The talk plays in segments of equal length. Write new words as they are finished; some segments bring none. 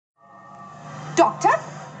Doctor?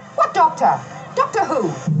 What doctor? Doctor who?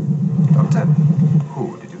 Doctor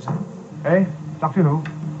who, did you say? Eh? Doctor Who?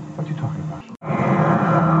 What are you talking about?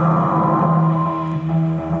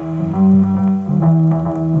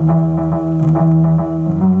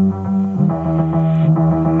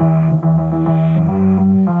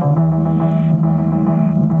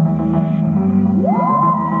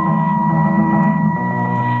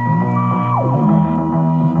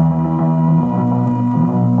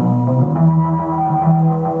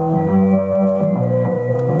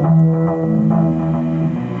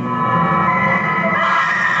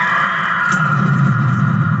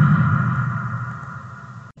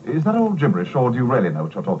 Is that all gibberish, or do you really know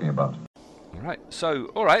what you're talking about?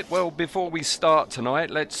 All right. Well, before we start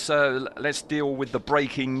tonight, let's deal with the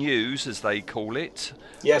breaking news, as they call it.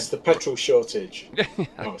 Yes, the petrol shortage.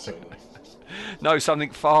 Oh, sorry. No,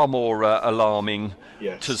 something far more alarming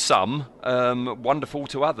Yes. to some, wonderful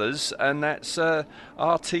to others, and that's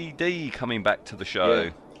RTD coming back to the show.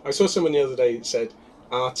 Yeah. I saw someone the other day that said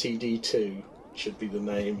RTD2 should be the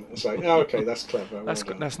name. It's like, oh, okay, that's clever.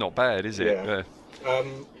 That's not bad, is it? Yeah.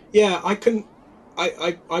 Yeah, I couldn't.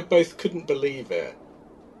 I both couldn't believe it,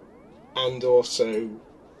 and also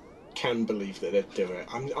can believe that they'd do it.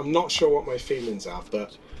 I'm not sure what my feelings are,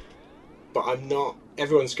 but I'm not.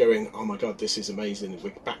 Everyone's going, oh my god, this is amazing.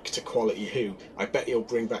 We're back to quality Who. I bet he'll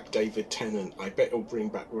bring back David Tennant. I bet he'll bring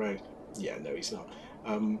back Rowe. Yeah, no, he's not.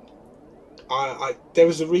 There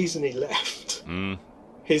was a reason he left.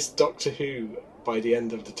 His Doctor Who by the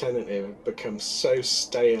end of the Tennant era becomes so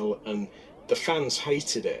stale, and the fans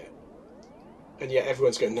hated it. And yet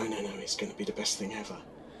everyone's going, no, it's going to be the best thing ever.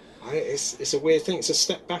 It's a weird thing. It's a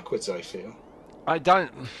step backwards, I feel. I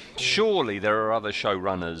don't. Surely there are other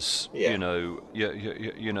showrunners, Yeah.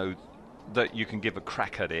 you know, that you can give a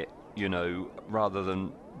crack at it, rather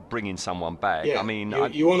than bringing someone back. Yeah. I mean,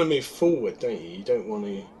 you want to move forward, don't you? You don't want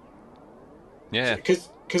to. Yeah. Because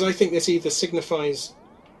I think this either signifies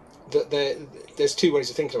that there's two ways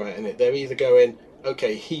of thinking about it. In it, they're either going,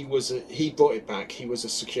 okay, he brought it back. He was a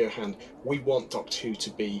secure hand. We want Doctor Who to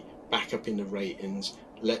be back up in the ratings.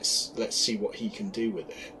 Let's see what he can do with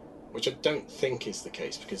it. Which I don't think is the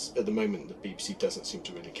case, because at the moment the BBC doesn't seem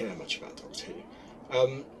to really care much about Doctor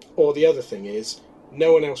Who. Or the other thing is,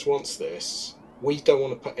 no one else wants this. We don't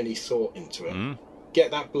want to put any thought into it.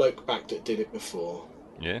 Get that bloke back that did it before.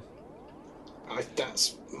 Yeah.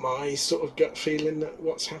 That's my sort of gut feeling that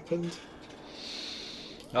what's happened.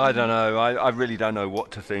 I don't know. I really don't know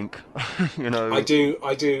what to think. I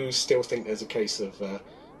do still think there's a case of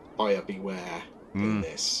buyer beware in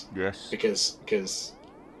this. Yes. Because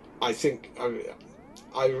I think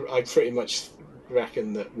I pretty much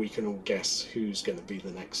reckon that we can all guess who's going to be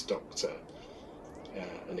the next Doctor,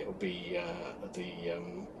 and it'll be the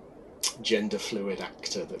gender fluid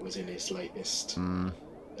actor that was in his latest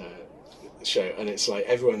show, and it's like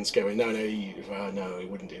everyone's going, no, he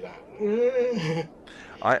wouldn't do that.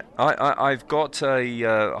 I've got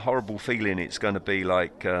a horrible feeling it's going to be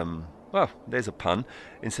like, well, there's a pun.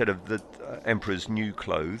 Instead of the Emperor's new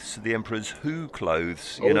clothes, the Emperor's Who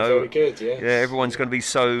clothes. Very good. Yeah. Yeah, everyone's going to be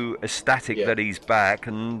so ecstatic that he's back,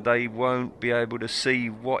 and they won't be able to see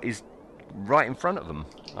what is right in front of them.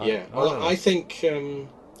 I think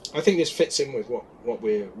this fits in with what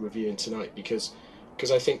we're reviewing tonight, because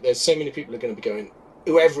I think there's so many people are going to be going,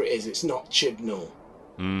 whoever it is, it's not Chibnall.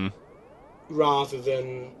 Rather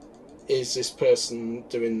than, is this person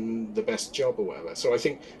doing the best job or whatever. So I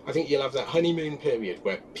think you'll have that honeymoon period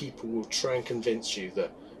where people will try and convince you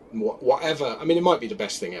that whatever. I mean, it might be the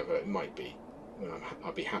best thing ever. It might be.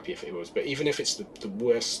 I'd be happy if it was. But even if it's the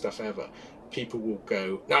worst stuff ever, people will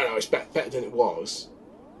go, no, it's better than it was,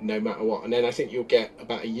 no matter what. And then I think you'll get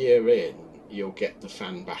about a year in, you'll get the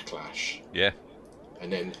fan backlash. Yeah.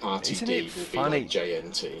 And then RTD will be like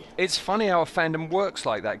JNT. It's funny how a fandom works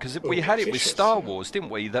like that, because we had it with Star Wars, didn't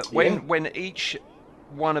we? That when each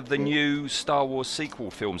one of the new Star Wars sequel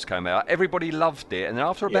films came out, everybody loved it, and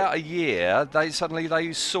after about a year, they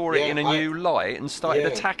saw it in a new light and started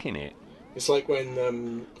attacking it. It's like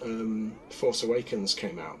when Force Awakens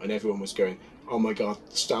came out, and everyone was going, "Oh my God,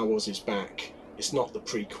 Star Wars is back! It's not the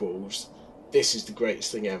prequels. This is the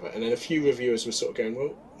greatest thing ever." And then a few reviewers were sort of going,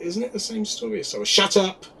 "Well, isn't it the same story as Star Wars?" Shut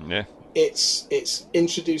up! Yeah. It's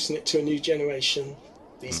introducing it to a new generation.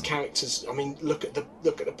 These characters. I mean, look at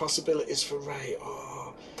the possibilities for Rey.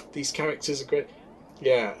 Oh, these characters are great.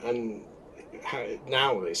 Yeah, and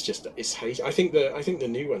now it's hate. I think the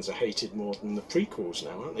new ones are hated more than the prequels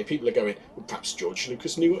now, aren't they? People are going, well, perhaps George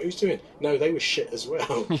Lucas knew what he was doing. No, they were shit as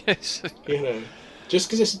well. Yes. Just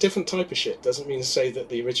because it's a different type of shit doesn't mean to say that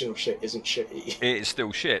the original shit isn't shitty. It's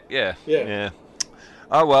still shit. Yeah. Yeah.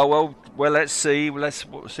 Oh well. Let's see. Let's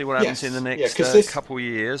see what happens in the next couple of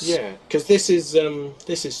years. Yeah, because this is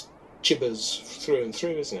Chibbers through and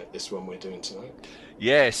through, isn't it? This one we're doing tonight.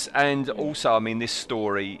 Yes, and also, I mean, this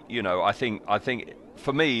story. I think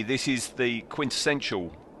for me, this is the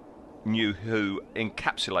quintessential New Who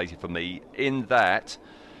encapsulated for me in that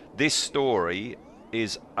this story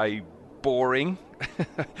is a boring,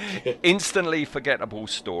 instantly forgettable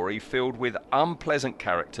story filled with unpleasant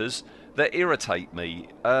characters that irritate me.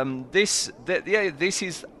 This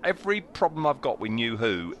is every problem I've got with New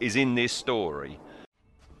Who is in this story.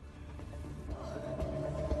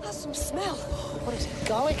 That's some smell. What is it,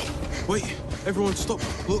 garlic? Wait, everyone stop.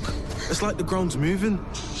 Look, it's like the ground's moving.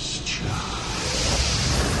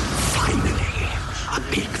 Finally, a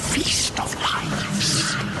big feast of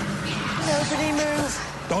lives. Nobody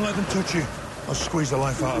move. Don't let them touch you. I'll squeeze the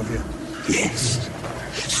life out of you. Yes,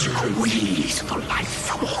 squeeze the life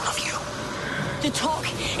from all of you. The talk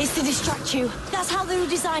is to distract you. That's how they were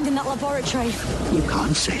designed in that laboratory. You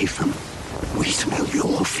can't save them. We smell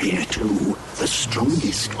your fear too, the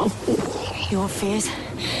strongest of all. Your fears?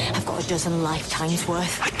 I've got a dozen lifetimes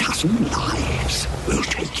worth. A dozen lives. We'll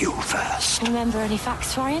take you first. Remember any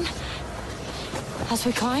facts, Ryan? As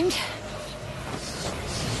we climbed?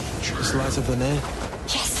 It's lighter than air.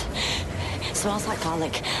 Yes. Smells like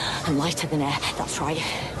garlic and lighter than air. That's right.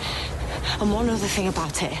 And one other thing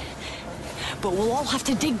about it. But we'll all have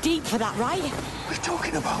to dig deep for that, right? What are you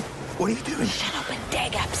talking about? What are you doing? Shut up and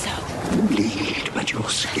dig, Abso. You lead, but you're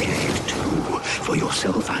scared too. For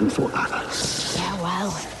yourself and for others. Yeah,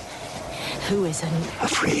 well, who isn't?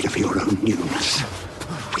 Afraid of your own newness.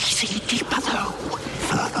 We see deeper though.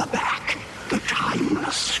 Further back. The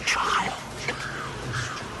timeless child.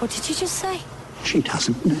 What did you just say? She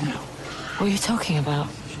doesn't know. What are you talking about?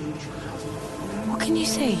 What can you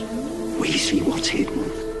see? We see what's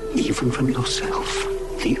hidden, even from yourself.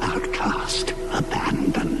 The outcast,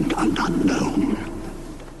 abandoned and unknown.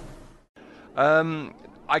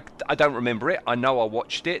 I don't remember it. I know I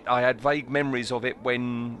watched it. I had vague memories of it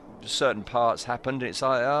when certain parts happened. It's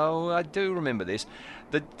like, oh, I do remember this.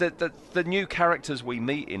 The new characters we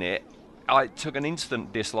meet in it, I took an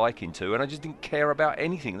instant disliking to, and I just didn't care about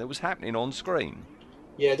anything that was happening on screen.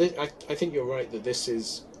 Yeah, I think you're right that this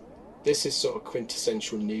is sort of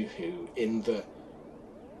quintessential New Who in that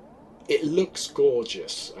it looks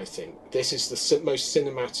gorgeous. I think this is the most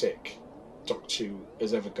cinematic Doctor Who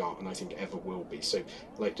has ever got, and I think ever will be. So,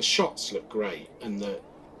 like, the shots look great, and the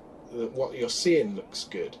what you're seeing looks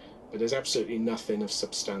good, but there's absolutely nothing of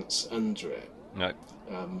substance under it. No.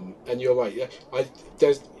 And you're right.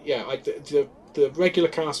 The regular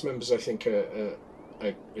cast members I think are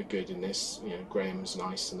good in this. You know, Graham's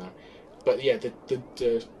nice and that. But yeah,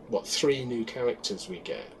 the three new characters we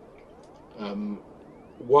get.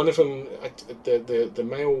 One of them, the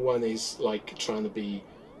male one is like trying to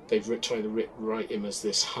write him as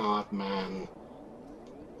this hard man,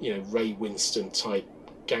 you know, Ray Winston type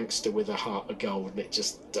gangster with a heart of gold, and it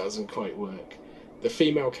just doesn't quite work. The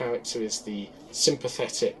female character is the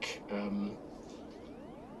sympathetic,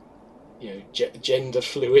 gender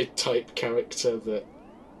fluid type character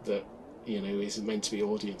that you know is meant to be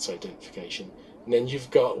audience identification, and then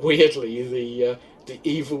you've got weirdly the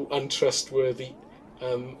evil, untrustworthy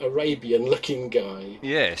Arabian-looking guy.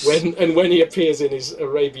 Yes. When he appears in his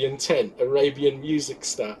Arabian tent, Arabian music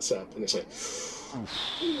starts up, and it's like,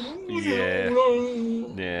 yeah.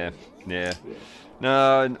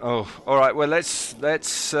 No. Oh, all right. Well, let's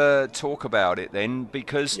talk about it then,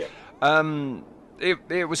 because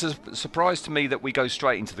it was a surprise to me that we go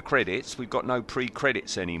straight into the credits. We've got no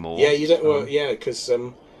pre-credits anymore. Yeah, you don't. Well, yeah, because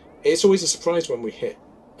it's always a surprise when we hit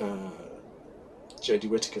Jodie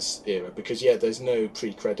Whittaker's era, because there's no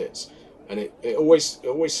pre-credits, and it always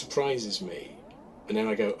surprises me, and then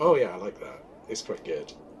I go, oh yeah, I like that. It's quite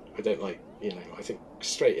good. I don't like, I think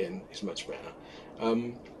straight in is much better.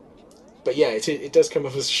 But yeah, it does come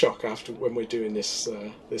as a shock after when we're doing this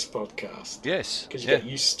podcast. Yes, because you get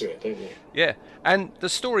used to it, don't you? Yeah, and the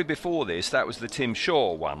story before this, that was the Tim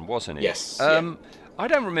Shaw one, wasn't it? Yes. I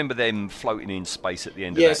don't remember them floating in space at the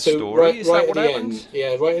end of that story. Is that what happened?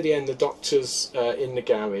 Right at the end, the Doctor's in the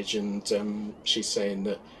garage, and she's saying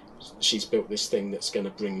that she's built this thing that's going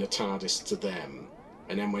to bring the TARDIS to them,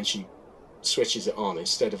 and then when she switches it on,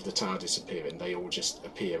 instead of the TARDIS appearing, they all just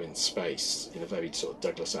appear in space in a very sort of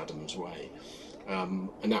Douglas Adams way. And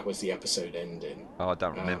that was the episode ending. Oh, I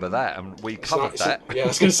don't remember that, and we covered that. I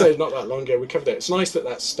was going to say, not that long ago, we covered it. It's nice that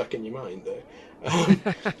that's stuck in your mind, though.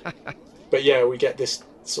 But yeah, we get this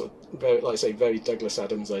sort of, very, like I say, very Douglas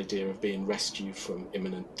Adams idea of being rescued from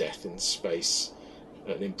imminent death in space,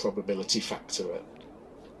 an improbability factor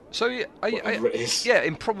So, whatever it is. yeah,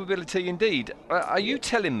 improbability indeed. Are you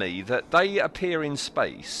telling me that they appear in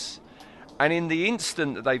space, and in the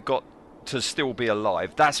instant that they've got to still be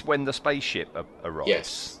alive, that's when the spaceship arrives?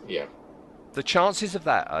 Yes, yeah. The chances of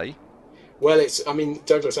that, eh? Well,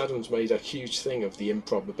 Douglas Adams made a huge thing of the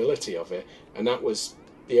improbability of it, and that was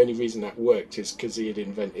the only reason that worked is because he had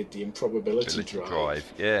invented the improbability drive,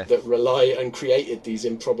 yeah, that rely and created these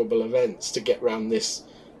improbable events to get around this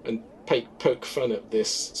and poke fun at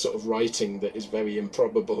this sort of writing that is very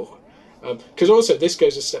improbable. Because also this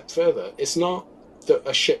goes a step further. It's not that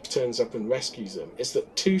a ship turns up and rescues them. It's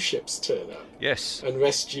that two ships turn up. Yes. And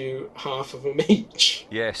rescue half of them each.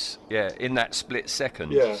 Yes, yeah, in that split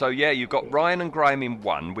second. Yeah. So, yeah, you've got Ryan and Graham in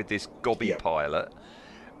one with this gobby pilot,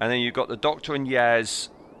 and then you've got the Doctor and Yaz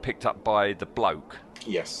picked up by the bloke.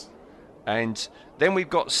 Yes. And then we've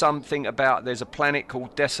got something about there's a planet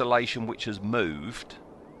called Desolation which has moved.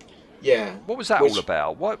 Yeah. What was that all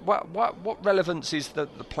about? What relevance is the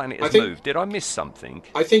planet has moved? Did I miss something?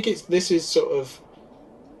 I think this is sort of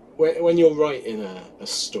when you're writing a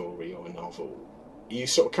story or a novel, you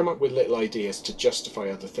sort of come up with little ideas to justify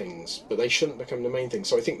other things, but they shouldn't become the main thing.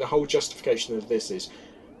 So I think the whole justification of this is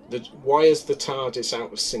that why is the TARDIS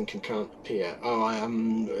out of sync and can't appear?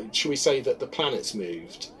 Should we say that the planet's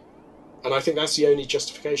moved? And I think that's the only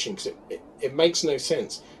justification, because it makes no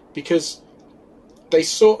sense, because they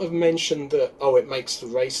sort of mentioned that, it makes the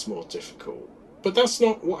race more difficult. But that's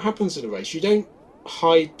not what happens in a race. You don't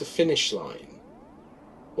hide the finish line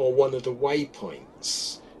or one of the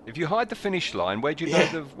waypoints. If you hide the finish line, where do you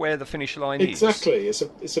know where the finish line is? Exactly. It's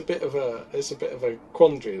a bit of a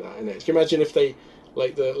quandary, that, isn't it? Can you imagine if they,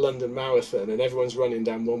 like the London Marathon, and everyone's running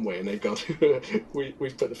down one way and they've got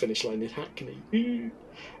we've put the finish line in Hackney.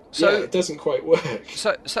 So it doesn't quite work.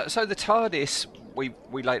 So the TARDIS, we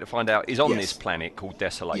later find out, is on this planet called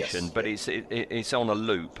Desolation, but it's on a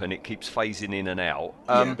loop and it keeps phasing in and out.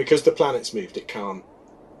 Because the planet's moved, it can't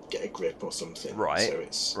get a grip or something.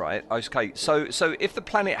 Right. Right. Okay. So if the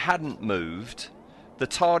planet hadn't moved, the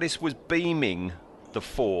TARDIS was beaming the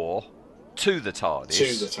four to the TARDIS.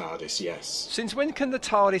 To the TARDIS, yes. Since when can the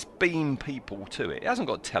TARDIS beam people to it? It hasn't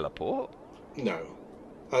got teleport. No.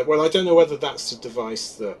 Well, I don't know whether that's the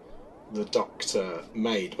device that the Doctor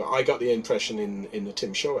made, but I got the impression in the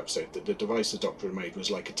Tim Shaw episode that the device the Doctor had made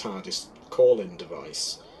was like a TARDIS call-in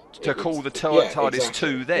device. To call the TARDIS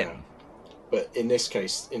to them. Yeah. But in this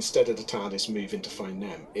case, instead of the TARDIS moving to find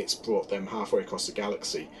them, it's brought them halfway across the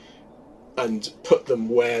galaxy and put them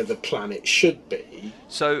where the planet should be,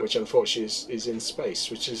 which unfortunately is in space,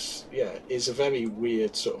 which is a very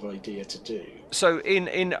weird sort of idea to do. So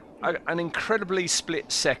in an incredibly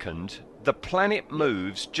split second, the planet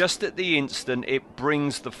moves just at the instant it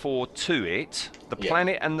brings the four to it. The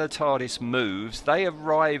planet and the TARDIS moves. They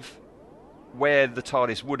arrive where the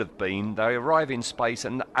TARDIS would have been. They arrive in space,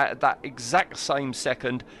 and at that exact same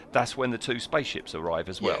second, that's when the two spaceships arrive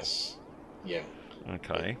as well. Yes. Yeah.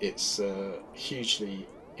 Okay. It's hugely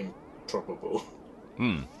improbable.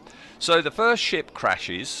 So the first ship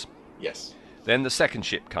crashes. Yes. Then the second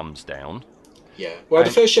ship comes down. Yeah. Well,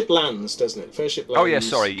 the first ship lands, doesn't it? The first ship lands. Oh yeah,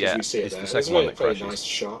 sorry. Yeah. We see it it's there. the second one that crashes. Very nice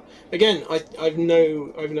shot. Again, I've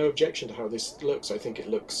no objection to how this looks. I think it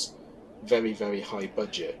looks very, very high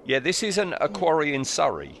budget. Yeah, this isn't a quarry in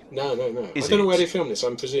Surrey. No. I don't know where they filmed this.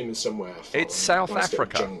 I'm presuming somewhere. It's South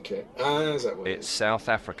Africa. Is that what it's South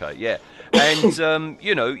Africa, yeah. And,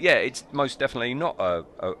 it's most definitely not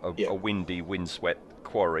a windy, windswept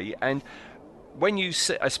quarry. And when you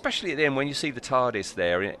see, especially at the end, when you see the TARDIS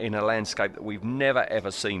there in a landscape that we've never,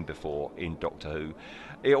 ever seen before in Doctor Who,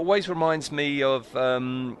 it always reminds me of,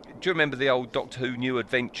 do you remember the old Doctor Who New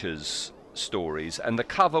Adventures stories, and the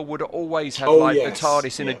cover would always have the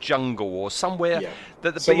TARDIS in a jungle or somewhere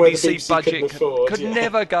that the BBC budget could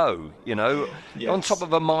never go, on top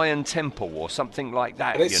of a Mayan temple or something like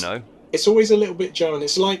that, It's always a little bit jarring.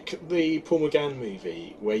 It's like the Paul McGann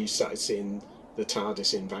movie where you started seeing the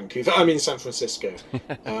TARDIS in San Francisco,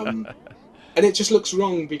 and it just looks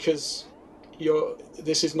wrong because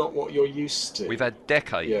this is not what you're used to. We've had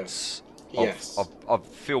decades of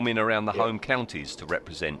filming around the home counties to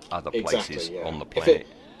represent other places on the planet.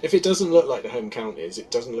 If it doesn't look like the home counties, it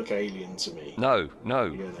doesn't look alien to me. No,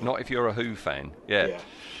 not if you're a Who fan. Yeah.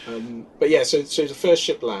 So the first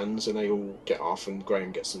ship lands and they all get off, and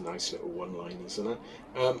Graham gets some nice little one-liners and that.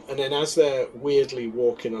 And then as they're weirdly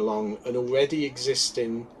walking along an already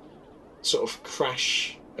existing sort of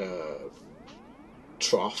crash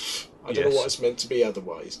trough, I don't know what it's meant to be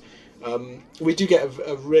otherwise. We do get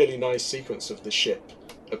a really nice sequence of the ship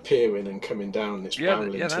appearing and coming down. It's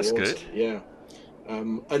barreling towards it. Yeah.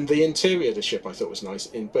 And the interior of the ship I thought was nice,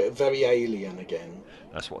 but very alien again.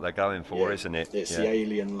 That's what they're going for, Yeah, isn't it? It's the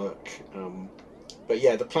alien look. But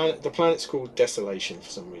yeah, the planet's called Desolation for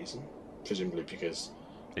some reason, presumably because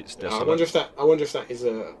It's I wonder if that is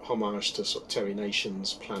a homage to sort of Terry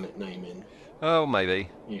Nation's planet naming. Oh, maybe.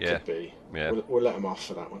 Could be. Yeah. We'll let them off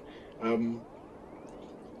for that one.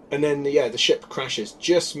 And then the ship crashes,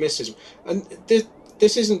 just misses, and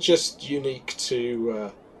this isn't just unique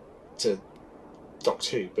to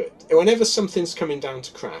Doctor Who, but whenever something's coming down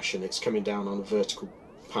to crash and it's coming down on a vertical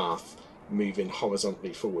path, moving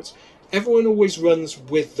horizontally forwards, everyone always runs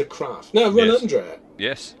with the craft. No, run under it.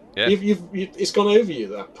 Yes. Yeah. It's gone over you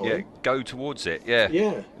at that point. Yeah. Go towards it. Yeah.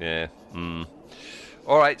 Yeah. Yeah.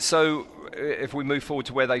 All right. So if we move forward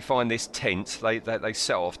to where they find this tent, they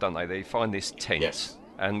set off, don't they? They find this tent. Yes.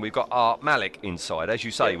 And we've got Art Malik inside, as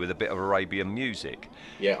you say, with a bit of Arabian music.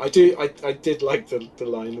 Yeah, I do. I did like the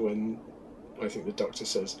line when I think the Doctor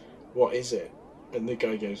says, "What is it?" and the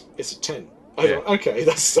guy goes, "It's a tent." I thought, okay, I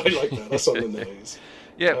like that. That's on the nose.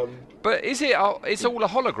 Yeah, but is it? It's all a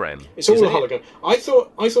hologram. It's all a hologram. I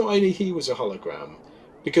thought only he was a hologram,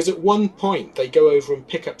 because at one point they go over and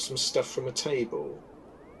pick up some stuff from a table.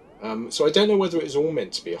 So I don't know whether it was all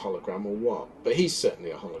meant to be a hologram or what, but he's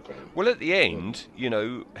certainly a hologram. Well, at the end,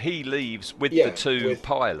 he leaves with the two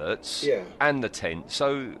pilots and the tent.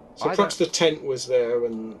 So perhaps the tent was there,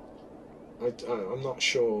 and I'm not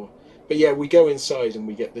sure. But yeah, we go inside and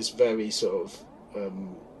we get this very sort of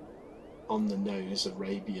on the nose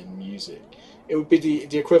Arabian music. It would be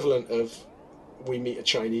the equivalent of we meet a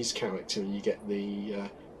Chinese character and you get the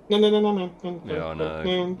no. Yeah, I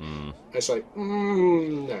know. It's like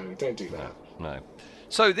no, don't do that. No.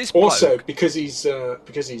 So this also bloke, because he's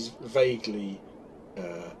vaguely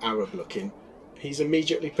Arab looking, he's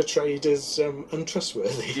immediately portrayed as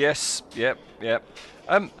untrustworthy. Yes. Yep.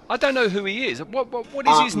 I don't know who he is. What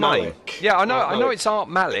is his name? Malik. Yeah, I know it's Art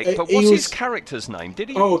Malik, but what's his character's name? Did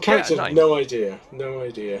he? Character, name? no idea.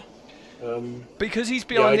 Because he's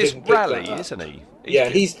behind this rally, isn't he?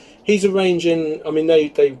 He's arranging. I mean,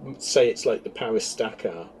 they say it's like the Paris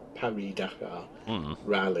Dakar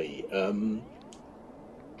rally,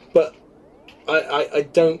 but I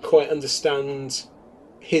don't quite understand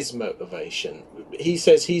his motivation. He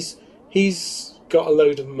says he's got a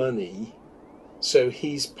load of money, so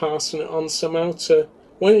he's passing it on somehow to.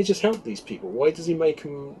 Why don't he just help these people? Why does he make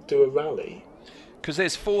them do a rally? Because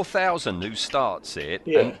there's 4,000 who starts it,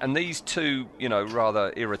 and these two,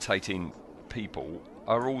 rather irritating people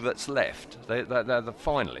are all that's left. They're the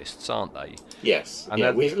finalists, aren't they? Yes. And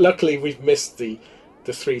luckily we've missed the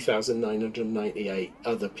 3,998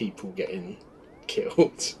 other people getting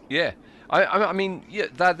killed. Yeah. I mean,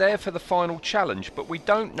 they're there for the final challenge, but we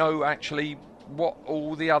don't know actually what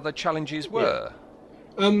all the other challenges were.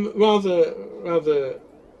 Rather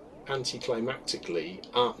anticlimactically,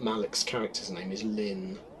 Art Malik's character's name is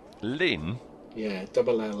Lin. Lin? Yeah,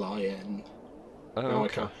 L-L-I-N. Oh,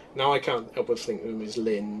 Now I can't help but think of him as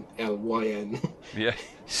Lin, L-Y-N. Yeah.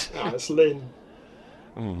 It's Lin.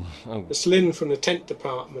 Oh. It's Lin from the tent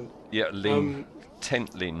department. Yeah, Lin.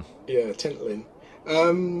 Tent Lin. Yeah, Tent Lin.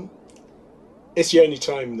 It's the only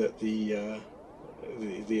time that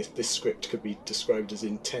this script could be described as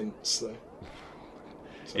intense, though.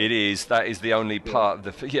 So, it is. That is the only part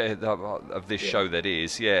of of this show that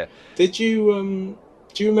is. Yeah. Did you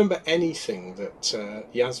do you remember anything that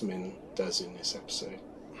Yasmin does in this episode?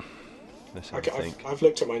 I've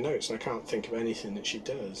looked at my notes and I can't think of anything that she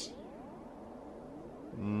does.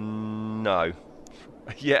 No.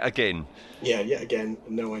 Yet again. Yeah, yet again,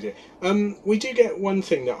 no idea. We do get one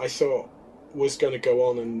thing that I thought was going to go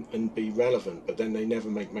on and be relevant, but then they never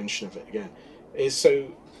make mention of it again.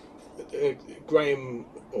 Graham,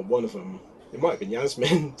 or one of them, it might have been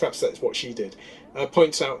Yasmin, perhaps that's what she did,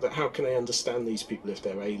 points out that how can they understand these people if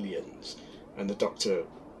they're aliens? And the Doctor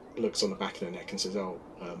looks on the back of their neck and says,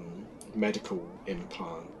 medical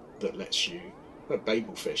implant that lets you...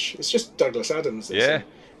 Babelfish. It's just Douglas Adams. That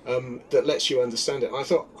lets you understand it. And I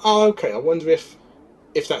thought, okay, I wonder if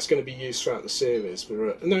that's going to be used throughout the series.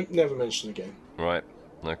 But no, never mentioned again. Right.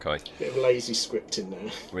 Okay. Bit of lazy script in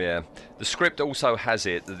there. Yeah. The script also has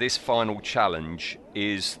it that this final challenge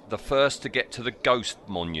is the first to get to the Ghost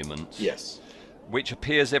Monument. Yes. Which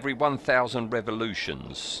appears every 1,000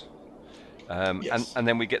 revolutions. Yes. And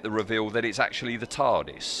then we get the reveal that it's actually the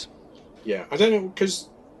TARDIS. Yeah. I don't know, because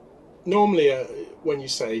normally when you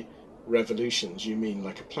say revolutions, you mean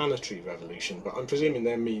like a planetary revolution, but I'm presuming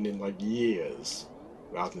they're meaning like years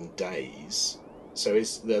rather than days. So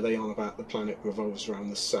are they on about the planet revolves around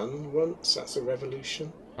the sun once? That's a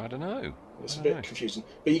revolution? I don't know. It's a bit confusing.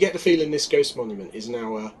 But you get the feeling this Ghost Monument is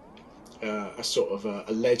now a sort of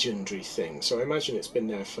a legendary thing. So I imagine it's been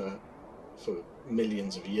there for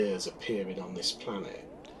millions of years, appearing on this planet.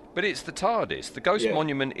 But it's the TARDIS. The Ghost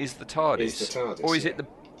Monument is the TARDIS. Is the TARDIS, or is it the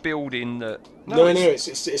building that? No, it's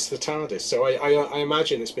the TARDIS. So I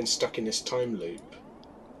imagine it's been stuck in this time loop.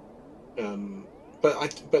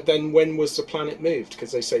 But then when was the planet moved?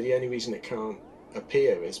 Because they say the only reason it can't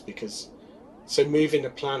appear is because. So moving the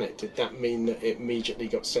planet, did that mean that it immediately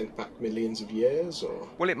got sent back millions of years, or?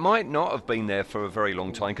 Well, it might not have been there for a very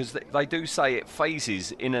long time, because they do say it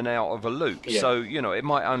phases in and out of a loop. Yeah. So, it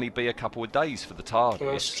might only be a couple of days for the TARDIS.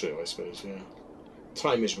 Well, that's true, I suppose, yeah.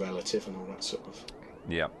 Time is relative and all that sort of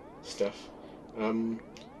stuff.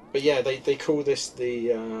 But yeah, they call this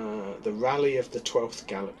the Rally of the 12th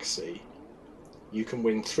Galaxy. You can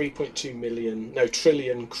win 3.2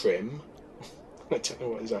 trillion crim. I don't know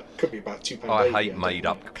what is that. Could be about £2. I hate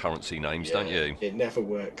made-up currency names, don't you? It never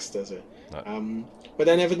works, does it? No. But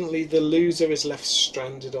then evidently the loser is left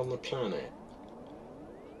stranded on the planet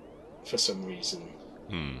for some reason.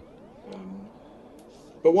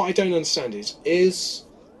 But what I don't understand is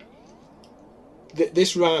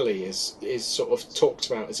this rally is sort of talked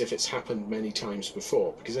about as if it's happened many times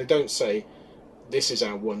before, because they don't say this is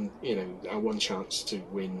our one chance to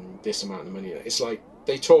win this amount of money. It's like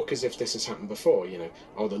they talk as if this has happened before,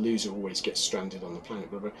 the loser always gets stranded on the planet,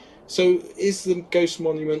 blah, blah. So is the Ghost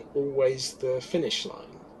Monument always the finish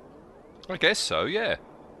line? I guess so, yeah.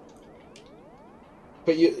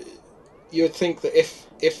 But you would think that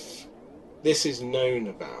if this is known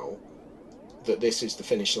about, that this is the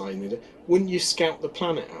finish line, wouldn't you scout the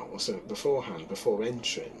planet out or something beforehand, before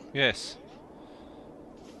entering? Yes.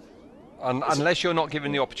 Unless you're not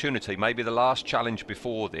given the opportunity, maybe the last challenge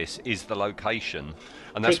before this is the location,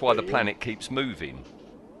 and that's why the planet keeps moving.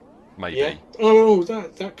 Maybe. Yeah. Oh,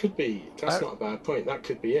 that could be. That's not a bad point. That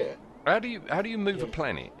could be it. How do you move a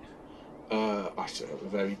planet? I don't know, a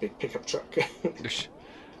very big pickup truck.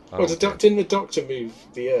 Well, didn't the Doctor move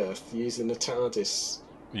the Earth using the TARDIS?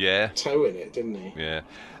 Yeah. Towing it, didn't he? Yeah.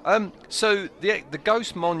 So the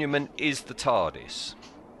Ghost Monument is the TARDIS.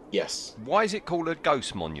 Yes. Why is it called a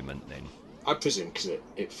Ghost Monument then? I presume because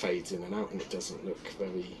it fades in and out and it doesn't look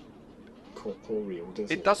very corporeal,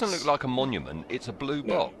 does it? It doesn't look like a monument. It's a blue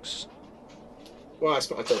box. Well, I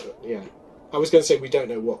don't. Yeah. I was going to say we don't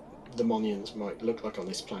know what the monuments might look like on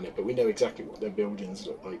this planet, but we know exactly what their buildings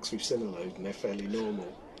look like. So we've seen a load and they're fairly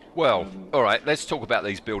normal. Well, all right. Let's talk about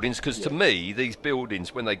these buildings, because to me, these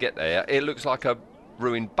buildings, when they get there, it looks like a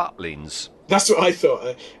ruined Butlins. That's what I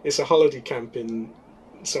thought. It's a holiday camp in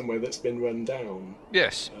somewhere that's been run down.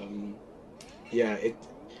 Yes. It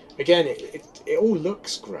all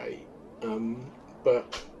looks great,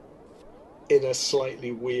 but in a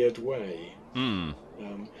slightly weird way. So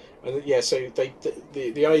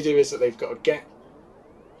the idea is that they've got to get.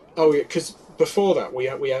 Oh yeah, because before that we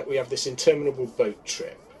have this interminable boat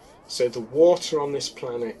trip. So the water on this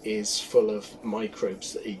planet is full of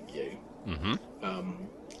microbes that eat you.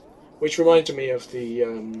 Which reminded me of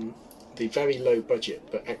the very low budget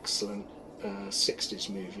but excellent 60s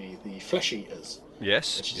movie, The Flesh Eaters.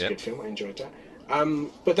 Yes. Which is a good film. I enjoyed that.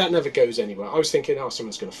 But that never goes anywhere. I was thinking,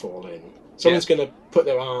 someone's going to fall in. Someone's going to put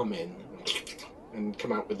their arm in and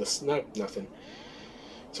come out with this. No, nothing.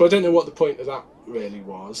 So I don't know what the point of that really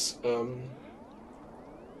was,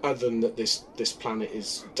 other than that this planet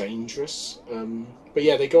is dangerous. But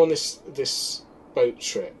yeah, they go on this boat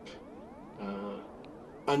trip,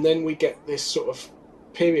 and then we get this sort of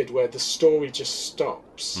period where the story just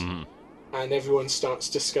stops, and everyone starts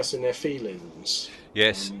discussing their feelings.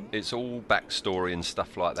 Yes, it's all backstory and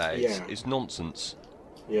stuff like that. It's nonsense.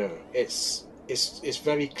 Yeah, it's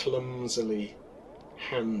very clumsily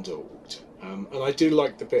handled, and I do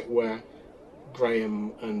like the bit where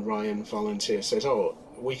Graham and Ryan volunteer, says, "Oh,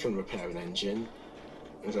 we can repair an engine."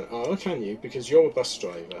 I said, "Oh, can you? Because you're a bus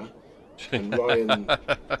driver." And Ryan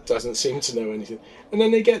doesn't seem to know anything. And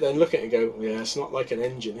then they get there and look at it and go, "Yeah, it's not like an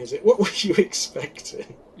engine, is it? What were you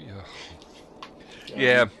expecting?"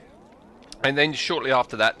 Yeah. And then shortly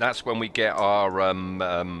after that, that's when we get our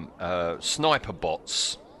sniper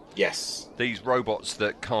bots. Yes. These robots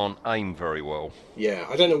that can't aim very well. Yeah,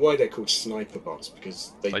 I don't know why they're called sniper bots,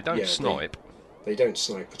 because they don't snipe. They don't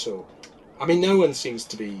snipe at all. I mean, no one seems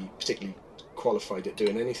to be particularly qualified at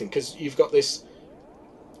doing anything, because you've got this...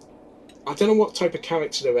 I don't know what type of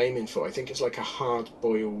character they're aiming for. I think it's like a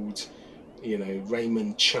hard-boiled,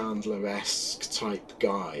 Raymond Chandler-esque type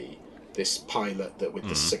guy. This pilot that with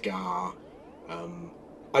the cigar.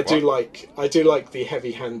 I do like the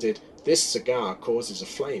heavy-handed. This cigar causes a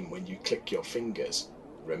flame when you click your fingers.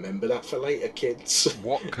 Remember that for later, kids.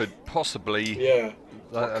 What could possibly Yeah.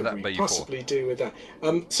 What that could we be possibly do with that?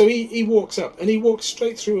 So he walks up, and he walks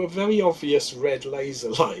straight through a very obvious red laser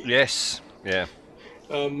light. for? Yes. Yeah.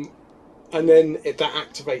 And then that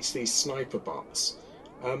activates these sniper bots,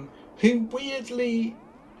 who weirdly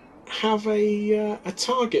have a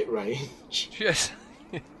target range. Yes.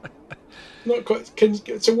 Not quite.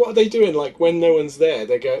 So what are they doing? Like when no one's there,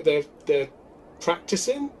 they're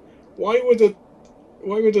practicing. Why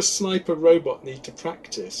would a sniper robot need to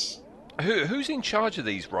practice? Who's in charge of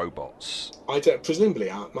these robots? Presumably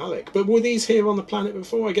Art Malik. But were these here on the planet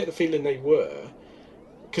before? I get the feeling they were.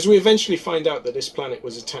 Because we eventually find out that this planet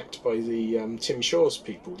was attacked by the Tim Shaw's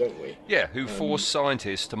people, don't we? Yeah, who forced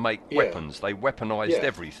scientists to make weapons. They weaponized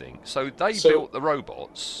everything. So they built the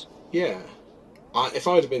robots. Yeah. If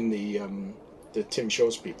I'd have been the Tim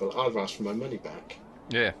Shaw's people, I'd have asked for my money back.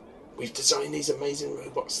 Yeah. We've designed these amazing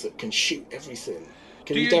robots that can shoot everything.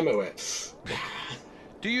 Can you demo it?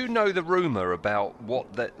 Do you know the rumour about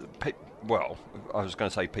what that... Well, I was going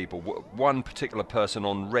to say people. One particular person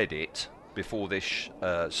on Reddit, before this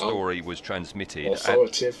story was transmitted...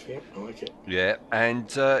 Authoritative, yeah, I like it. Yeah,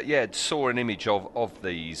 and saw an image of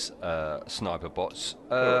these sniper bots,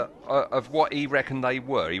 of what he reckoned they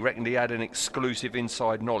were. He reckoned he had an exclusive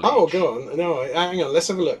inside knowledge. Oh, go on. No, hang on. Let's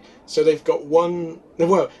have a look. So they've got one...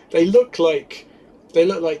 Well, they look like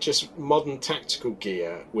just modern tactical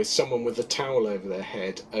gear with someone with a towel over their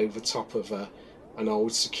head over top of an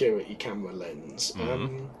old security camera lens.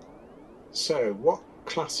 Mm-hmm. So, what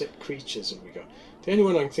classic creatures have we got? The only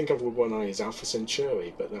one I can think of with one eye is Alpha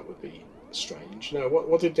Centauri, but that would be strange. No,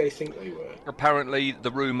 what did they think they were? Apparently,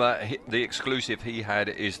 the rumour, the exclusive he had,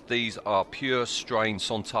 is these are pure strain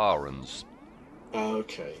Sontarans.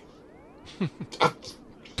 Okay.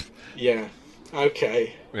 Yeah.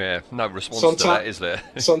 Okay. Yeah, no response to that, is there?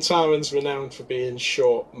 Sontaran's renowned for being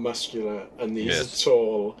short, muscular, and these are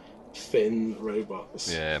tall, thin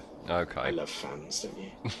robots. Yeah, okay. I love fans, don't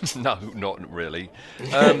you? No, not really.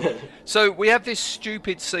 So we have this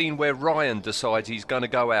stupid scene where Ryan decides he's going to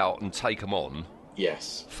go out and take them on.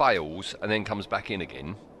 Yes. Fails, and then comes back in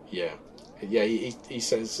again. Yeah. Yeah, he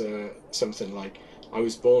says something like, I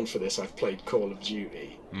was born for this, I've played Call of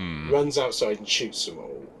Duty. Runs outside and shoots them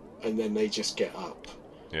all, and then they just get up.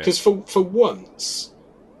 Because for once,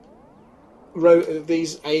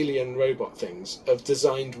 these alien robot things have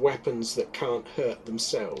designed weapons that can't hurt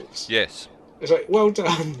themselves. Yes. It's like, well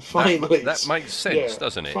done, finally. That makes sense,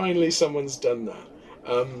 doesn't it? Finally someone's done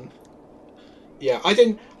that. Yeah, I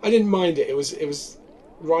didn't mind it. It was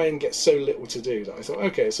Ryan gets so little to do that I thought,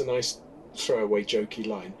 okay, it's a nice throwaway jokey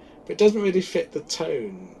line. But it doesn't really fit the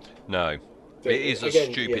tone. No. It is a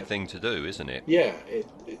stupid thing to do, isn't it? Yeah,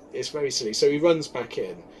 it's very silly. So he runs back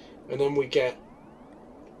in, and then we get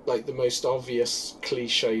like the most obvious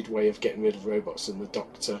cliched way of getting rid of robots, and the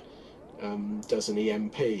Doctor does an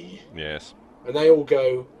EMP. Yes. And they all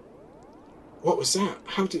go, "What was that?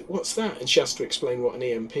 What's that?" And she has to explain what an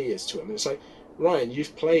EMP is to him. And it's like, Ryan,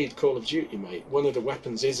 you've played Call of Duty, mate. One of the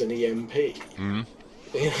weapons is an EMP.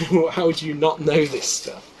 Mm-hmm. How do you not know this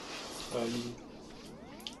stuff?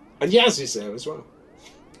 And Yaz is there as well.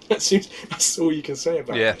 That's all you can say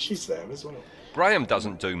about her. She's there as well. Graham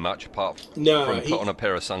doesn't do much apart from put on a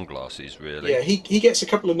pair of sunglasses, really. Yeah, he gets a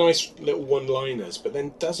couple of nice little one-liners, but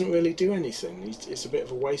then doesn't really do anything. It's a bit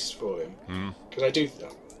of a waste for him. Because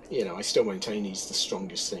I still maintain he's the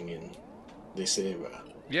strongest thing in this era.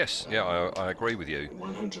 Yes, I agree with you.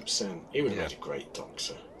 100%. He would have made a great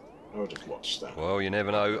Doctor. I would have watched that. Well, you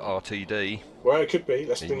never know, RTD. Well, it could be.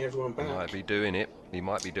 Let's bring everyone back. He might be doing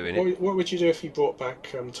it. What would you do if he brought back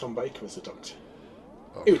Tom Baker as the Doctor?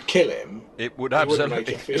 It would kill him. It would absolutely. It wouldn't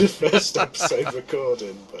make it through the first episode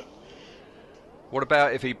recording, but... What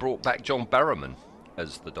about if he brought back John Barrowman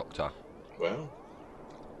as the Doctor? Well,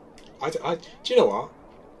 do you know what?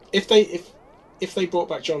 If they brought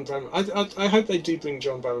back John Barrowman, I hope they do bring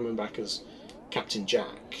John Barrowman back as Captain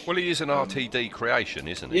Jack. Well, he is an RTD creation,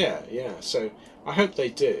 isn't he? Yeah. So I hope they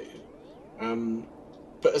do.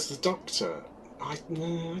 But as the Doctor, I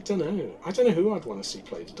don't know. I don't know who I'd want to see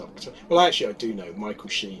play the Doctor. Well, actually, I do know. Michael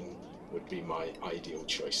Sheen would be my ideal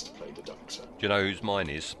choice to play the Doctor. Do you know whose mine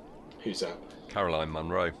is? Who's that? Caroline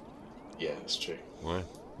Munro. Yeah, that's true. Right.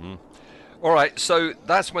 All right, so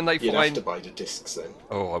that's when they You'd find... have to buy the discs then.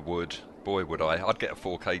 Oh, I would. Boy, would I. I'd get a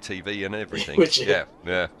 4K TV and everything. Would you?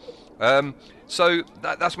 Yeah. So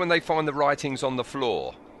that's when they find the writings on the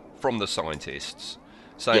floor from the scientists,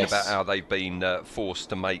 saying about how they've been forced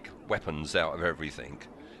to make weapons out of everything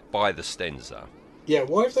by the Stenza. Yeah,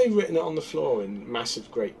 why have they written it on the floor in massive,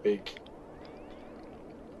 great big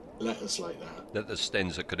letters like that? That the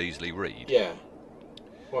Stenza could easily read. Yeah.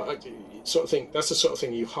 Well, I sort of think that's the sort of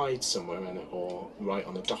thing you hide somewhere in it, or write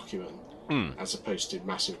on a document, as opposed to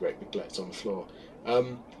massive great big letters on the floor.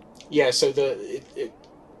 So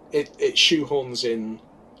it shoehorns in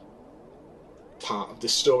part of the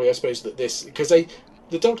story, I suppose, that this, because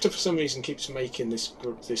the Doctor for some reason keeps making this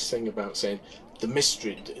thing about saying the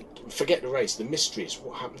mystery, forget the race, the mystery is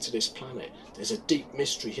what happened to this planet. There's a deep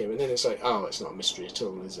mystery here, and then it's like, oh, it's not a mystery at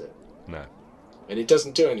all, is it? No. And it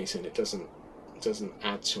doesn't do anything. It doesn't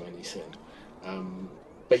add to anything.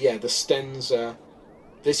 But yeah, the Stenza.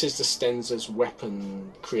 This is the Stenza's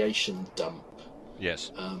weapon creation dump.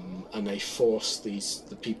 Yes. And they force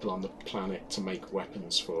the people on the planet to make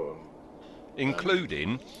weapons for them,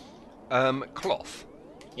 including Cloth.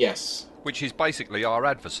 Yes. Which is basically our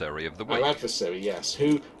adversary of the week. Our adversary, yes.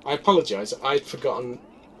 Who, I apologise, I'd forgotten,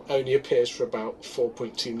 only appears for about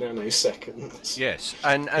 4.2 nanoseconds. Yes,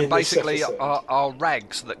 and basically are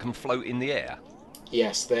rags that can float in the air.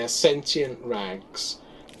 Yes, they're sentient rags.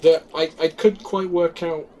 That I couldn't quite work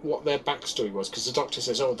out what their backstory was, because the Doctor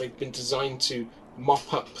says, oh, they've been designed to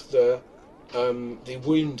mop up the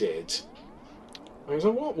wounded. I was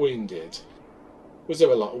like, what wounded? Was there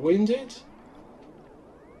a lot of wounded?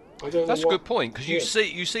 I don't know. That's a good point, because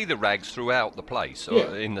you see the rags throughout the place,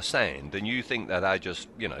 or in the sand, and you think that they're just,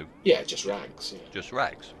 Yeah, just rags. Yeah. Just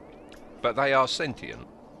rags. But they are sentient.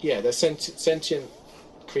 Yeah, they're sentient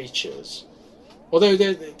creatures. Although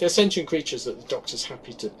they're sentient creatures that the Doctor's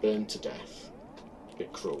happy to burn to death. A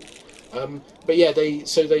bit cruel. But yeah,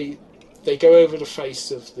 they go over the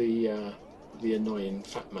face of the annoying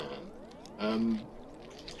fat man.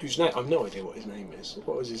 Whose name? I've no idea what his name is.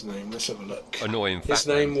 What was his name? Let's have a look. Annoying fat His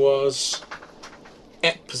name was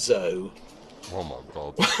Epzo. Oh my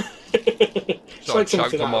god. It's So I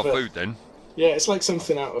choked on my food then. Yeah, it's like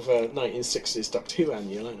something out of a 1960s Doctor Who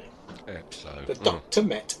annual, isn't it? Epzo. The Doctor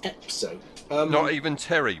met Epzo. Not even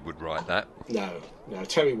Terry would write that. No.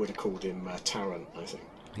 Terry would have called him Tarrant, I think.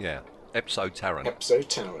 Yeah, Epzo Tarrant. Epzo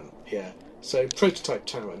Tarrant, yeah. So prototype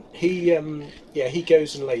Tarrant. He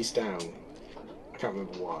goes and lays down. I can't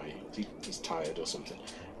remember why. He's tired or something.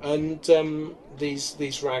 And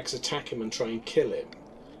these rags attack him and try and kill him.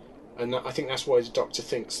 And I think that's why the Doctor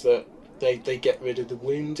thinks that they get rid of the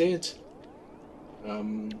wounded.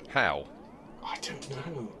 How? I don't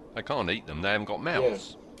know. They can't eat them. They haven't got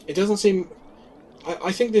mouths. Yeah. It doesn't seem.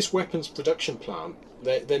 I think this weapons production plant,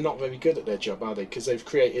 they're not very good at their job, are they? Because they've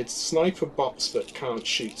created sniper bots that can't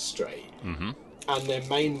shoot straight, and their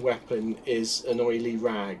main weapon is an oily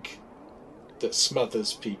rag that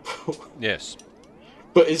smothers people. Yes.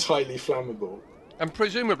 But is highly flammable. And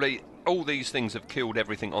presumably all these things have killed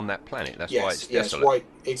everything on that planet. That's why it's desolate.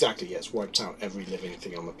 It's wiped out every living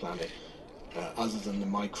thing on the planet, other than the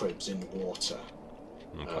microbes in the water.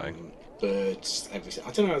 Okay. Birds, everything.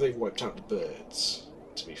 I don't know how they've wiped out the birds,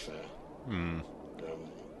 to be fair.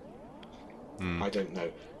 I don't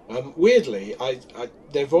know. Weirdly,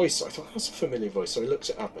 their voice, I thought, that's a familiar voice, so I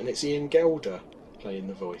looked it up, and it's Ian Gelder playing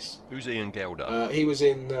the voice. Who's Ian Gelder? He was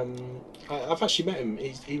in... I've actually met him.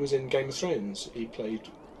 He was in Game of Thrones. He played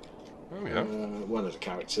one of the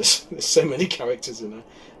characters. There's so many characters in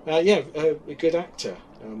there. A good actor.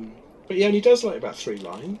 But he only does like about 3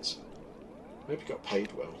 lines. Maybe got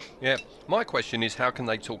paid well. Yeah. My question is, how can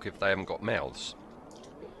they talk if they haven't got mouths?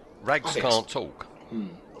 Rags can't talk.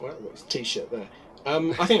 Well, there's a T-shirt there.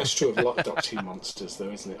 I think that's true of a lot of Doctor Who monsters,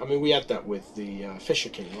 though, isn't it? I mean, we had that with the Fisher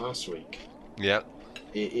King last week. Yeah.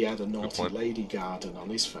 He had a naughty lady garden on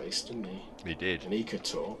his face, didn't he? He did. And he could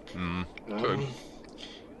talk. True.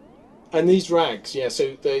 And these rags,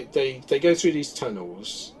 so they go through these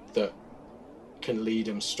tunnels that can lead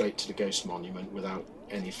them straight to the Ghost Monument without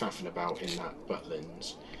any faffing about in that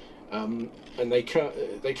Butlins. And they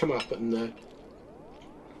come up, and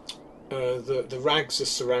the rags are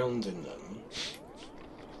surrounding them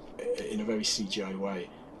in a very CGI way.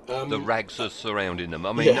 The rags are surrounding them.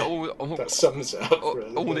 I mean, that sums it up.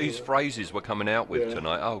 Really, all these phrases we're coming out with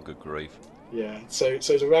tonight. Oh, good grief! Yeah. So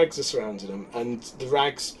the rags are surrounding them, and the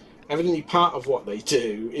rags, evidently, part of what they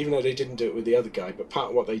do, even though they didn't do it with the other guy, but part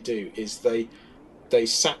of what they do is they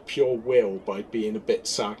sap your will by being a bit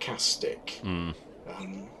sarcastic.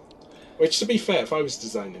 Which, to be fair, if I was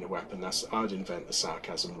designing a weapon, I'd invent the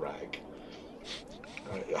sarcasm rag.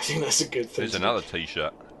 I think that's a good thing. There's another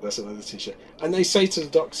T-shirt. That's another T-shirt. And they say to the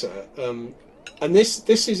Doctor, and this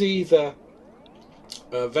is either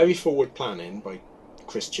very forward planning by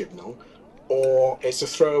Chris Chibnall, or it's a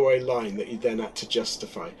throwaway line that he then had to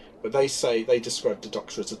justify. But they describe the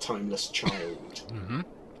Doctor as a timeless child,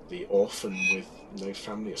 the orphan with no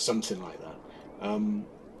family or something like that.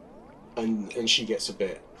 And she gets a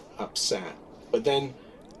bit upset. But then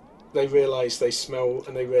they realise they smell,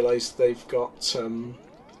 and they realise they've got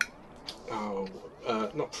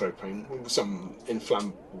not propane, some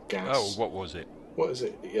inflammable gas. Oh, what was it? What is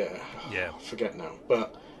it? Yeah. Yeah. I forget now.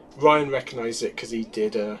 But Ryan recognised it because he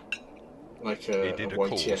did a YTS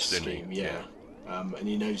course, scheme. Yeah. And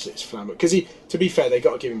he knows it's flammable. Because to be fair, they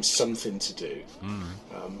got to give him something to do.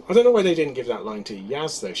 I don't know why they didn't give that line to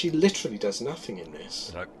Yaz though. She literally does nothing in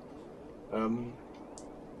this. No.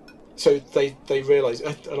 So they realise,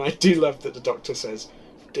 and I do love that the Doctor says,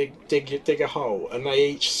 dig a hole, and they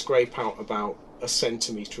each scrape out about a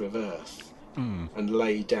centimetre of earth and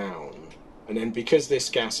lay down. And then because this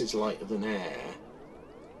gas is lighter than air,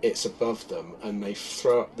 it's above them, and they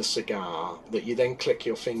throw up the cigar that you then click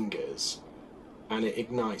your fingers and it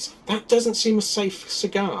ignites. That doesn't seem a safe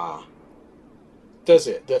cigar, does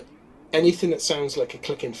it? That anything that sounds like a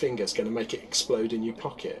clicking finger is going to make it explode in your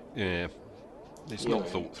pocket. Yeah. It's not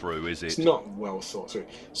thought through, is it? It's not well thought through.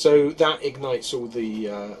 So that ignites all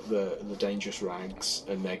the dangerous rags,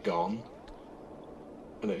 and they're gone.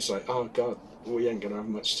 And it's like, oh god, we ain't going to have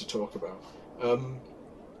much to talk about.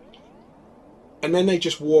 And then they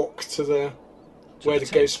just walk to where the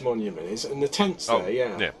ghost monument is, and the tent's there.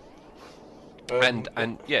 Yeah.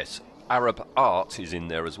 And yes, Arab art is in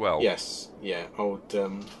there as well. Yes, yeah, old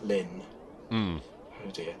Lynn. Mm.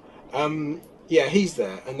 Oh dear. Yeah, he's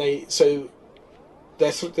there, and the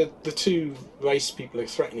two race people are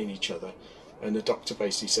threatening each other, and the Doctor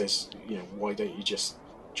basically says, why don't you just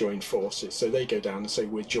join forces? So they go down and say,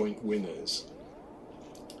 we're joint winners.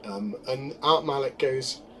 And Art Malik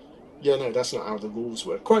goes, yeah, no, that's not how the rules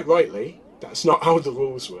work. Quite rightly, that's not how the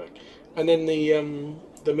rules work. And then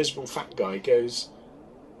the miserable fat guy goes,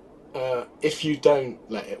 if you don't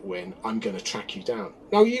let it win, I'm going to track you down.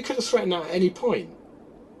 Now, you could have threatened that at any point.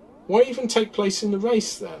 Why even take place in the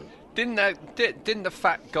race then? Didn't the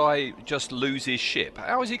fat guy just lose his ship?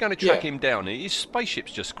 How is he going to track him down? His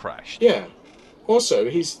spaceship's just crashed. Yeah. Also,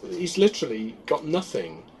 he's literally got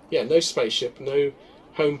nothing. Yeah, no spaceship, no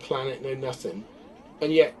home planet, no nothing.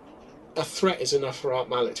 And yet, a threat is enough for Art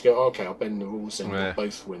Malik to go, okay, I'll bend the rules and we'll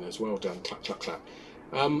both winners. Well done, clap, clap, clap.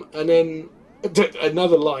 And then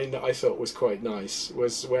another line that I thought was quite nice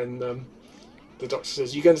was when the Doctor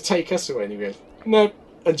says, you're going to take us away? And he goes, no,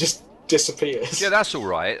 and just disappears. Yeah, that's all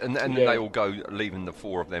right. And then they all go, leaving the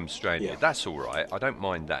four of them stranded. Yeah. That's all right. I don't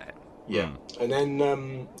mind that. Yeah. And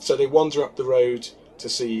then, so they wander up the road to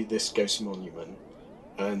see this ghost monument.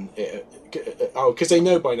 And because they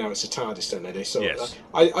know by now it's a TARDIS, don't they? They saw yes.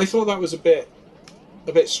 I thought that was a bit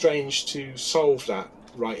strange to solve that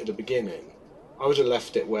right at the beginning. I would have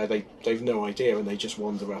left it where they've no idea and they just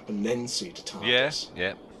wander up and then see the TARDIS.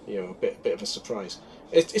 Yeah. A bit of a surprise.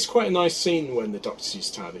 It's quite a nice scene when the Doctor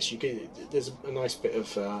sees TARDIS. There's a nice bit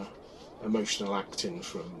of emotional acting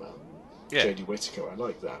from Jodie Whittaker. I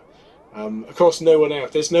like that. Of course,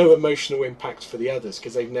 there's no emotional impact for the others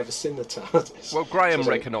because they've never seen the TARDIS. Well, Graham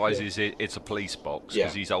recognises it's a police box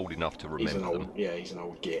because he's old enough to remember them. Yeah, he's an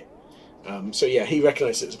old git. So yeah, he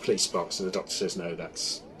recognises it's a police box, and the Doctor says, "No,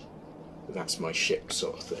 that's my ship,"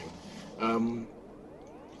 sort of thing.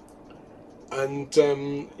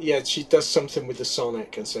 She does something with the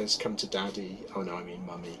Sonic and says, "Come to Daddy." Oh no, I mean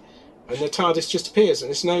Mummy. And the TARDIS just appears,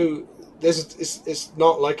 and it's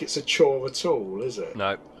not like it's a chore at all, is it?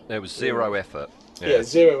 No. There was zero effort. Yeah,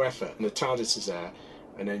 zero effort, and the TARDIS is there,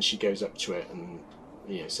 and then she goes up to it and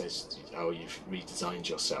says, "Oh, you've redesigned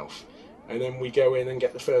yourself," and then we go in and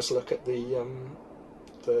get the first look at the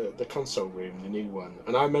console room, the new one,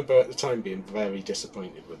 and I remember at the time being very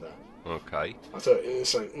disappointed with that. Okay. I thought it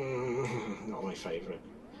was like not my favourite.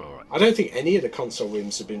 All right. I don't think any of the console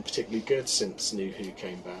rooms have been particularly good since New Who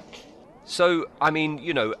came back. So I mean,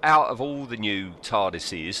 out of all the new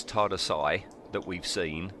TARDISi that we've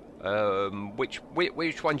seen. Which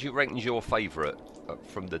one do you reckon is your favourite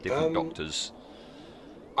from the different Doctors?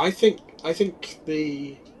 I think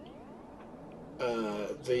the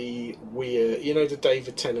weird, the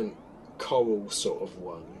David Tennant coral sort of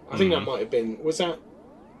one. I think that might have been. Was that?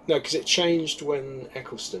 No, because it changed when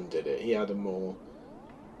Eccleston did it. He had a more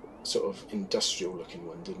sort of industrial-looking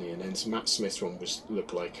one, didn't he? And then Matt Smith's one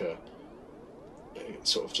looked like a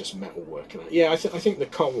sort of just metal working. Yeah, I think the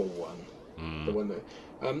coral one. The one that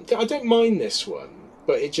I don't mind this one,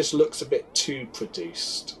 but it just looks a bit too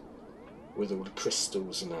produced with all the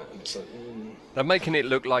crystals and that, and it's like. They're making it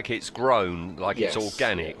look like it's grown, like it's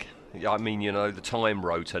organic. I mean, the time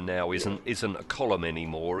rotor now isn't a column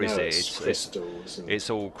anymore, is No, it? it's crystals. It's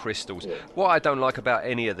all crystals. Yeah. What I don't like about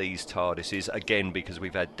any of these TARDISes, again, because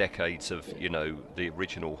we've had decades of, the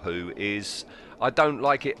original Who, is I don't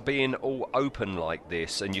like it being all open like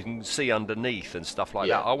this, and you can see underneath and stuff like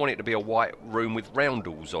that. I want it to be a white room with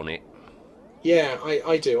roundels on it. Yeah,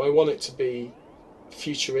 I do. I want it to be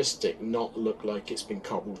futuristic, not look like it's been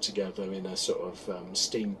cobbled together in a sort of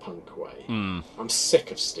steampunk way. I'm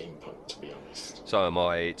sick of steampunk, to be honest. So am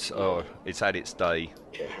I. It's had its day.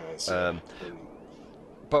 It has.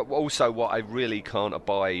 But also, what I really can't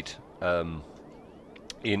abide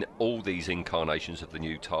in all these incarnations of the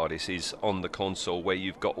new TARDIS is on the console, where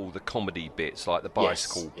you've got all the comedy bits like the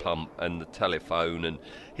bicycle pump and the telephone, and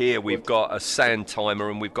here we've got a sand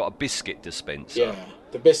timer and we've got a biscuit dispenser. Yeah,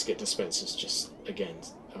 the biscuit dispenser's just, again,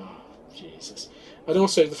 oh Jesus. And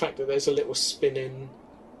also the fact that there's a little spinning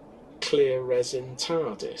clear resin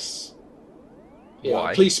TARDIS. Yeah,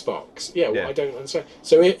 Why? a police box. Yeah, well, I don't understand.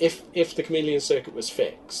 So if the chameleon circuit was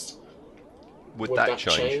fixed, would that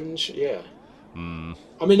change? Yeah.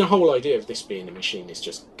 I mean, the whole idea of this being a machine is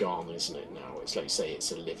just gone, isn't it, now? It's like you say,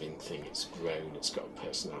 it's a living thing, it's grown, it's got a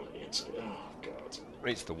personality. It's like, oh, God.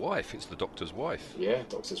 It's the wife, it's the Doctor's wife. Yeah,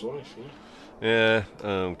 Doctor's wife, yeah. Yeah,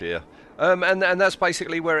 oh dear. And that's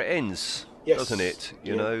basically where it ends, doesn't it?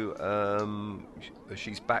 You know,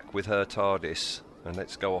 she's back with her TARDIS, and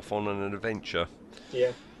let's go off on an adventure.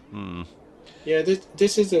 Yeah. Yeah,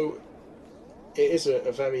 this is a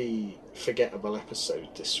very forgettable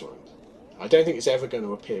episode, this one. I don't think it's ever going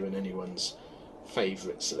to appear in anyone's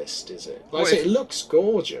favourites list, is it? Like I say, it looks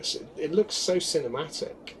gorgeous. It looks so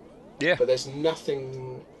cinematic. Yeah. But there's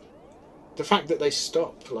nothing... The fact that they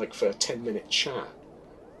stop, like, for a 10-minute chat,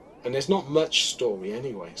 and there's not much story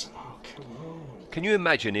anyway. It's like, oh, come on. Can you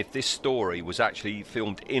imagine if this story was actually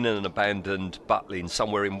filmed in an abandoned butlin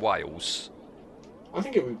somewhere in Wales? I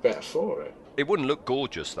think it would be better for it. It wouldn't look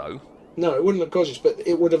gorgeous, though. No, it wouldn't look gorgeous, but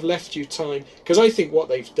it would have left you time... Because I think what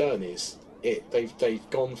they've done is... They've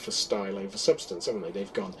gone for style over substance, haven't they?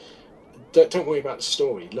 They've gone, don't worry about the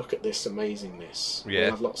story. Look at this amazingness. Yeah. We'll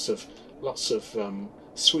have lots of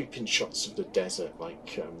sweeping shots of the desert,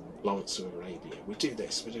 like Lawrence of Arabia. We do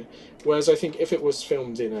this. Whereas I think if it was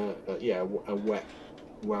filmed in a wet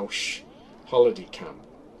Welsh holiday camp,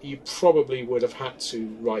 you probably would have had to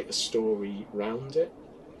write a story round it.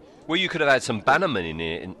 Well, you could have had some Bannerman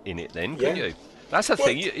in it then, couldn't you? That's the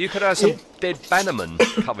thing. You could have some dead Bannerman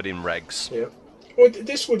covered in rags. Yeah. Well,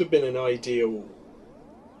 this would have been an ideal...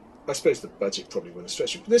 I suppose the budget probably wouldn't have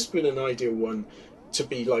stretched it, but this would have been an ideal one to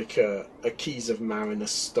be like a Keys of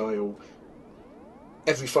Marinus style.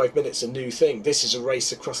 Every 5 minutes a new thing. This is a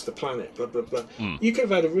race across the planet, blah, blah, blah. You could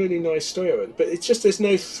have had a really nice story of it, but it's just there's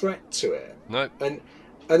no threat to it. No. And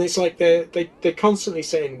it's like they're constantly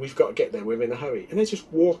saying, we've got to get there, we're in a hurry. And they're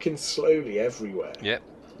just walking slowly everywhere. Yep.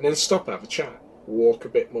 And then stop, have a chat. Walk a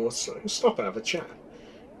bit more slow. Stop, have a chat.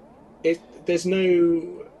 There's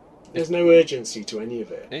no urgency to any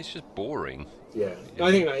of it. It's just boring. Yeah. I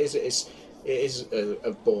think that it is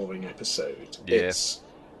a boring episode. Yeah.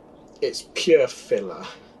 It's pure filler.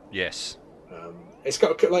 Yes. It's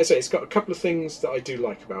got, like I say, it's got a couple of things that I do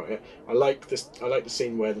like about it. I like the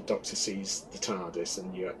scene where the Doctor sees the TARDIS,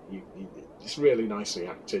 and it's really nicely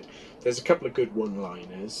acted. There's a couple of good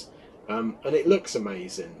one-liners, and it looks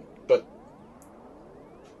amazing, but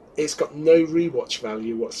it's got no rewatch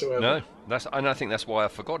value whatsoever. No, and I think that's why I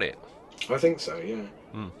forgot it. I think so, yeah.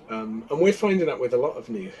 And we're finding that with a lot of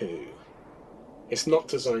New Who, it's not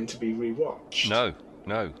designed to be rewatched. No,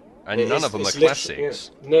 and none of them are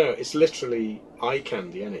classics. No, it's literally eye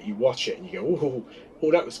candy, isn't it? You watch it and you go,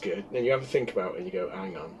 oh, that was good. Then you have a think about it and you go,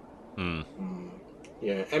 hang on.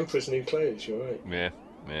 Yeah, Emperor's New Clothes, you're right.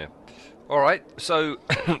 Yeah. All right, so,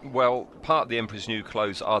 well, part of the Emperor's New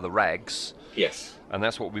Clothes are the rags. Yes. And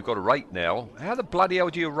that's what we've got to rate now. How the bloody hell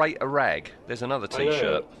do you rate a rag? There's another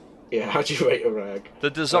T-shirt. Yeah, how do you rate a rag? The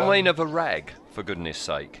design of a rag, for goodness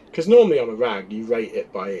sake. Because normally on a rag, you rate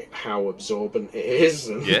it by how absorbent it is.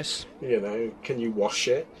 And, yes. You know, can you wash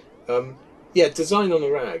it? Yeah, design on a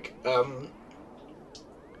rag.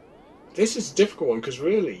 This is a difficult one because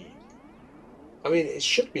really, I mean, it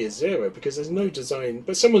should be a 0 because there's no design.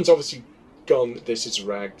 But someone's obviously gone, this is a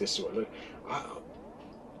rag, this is what...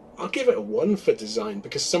 I'll give it a 1 for design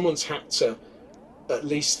because someone's had to at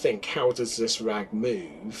least think, how does this rag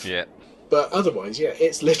move? Yeah. But otherwise, yeah,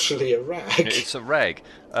 it's literally a rag. It's a rag.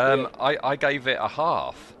 I gave it a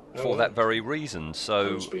half for that very reason. So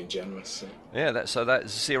I was being generous. So. Yeah, that's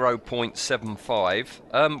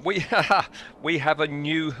 0.75. We have a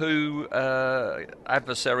New Who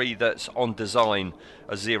adversary that's on design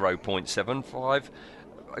a 0.75.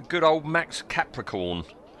 a good old Max Capricorn.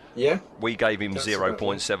 Yeah. We gave him That's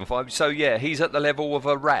 0.75. So yeah, he's at the level of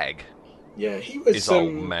a rag. Yeah, he was. Is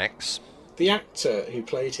old Max. The actor who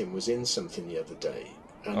played him was in something the other day,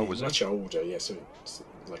 and Oh, he's was much older. Yeah, so it's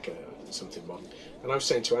like something modern. And I was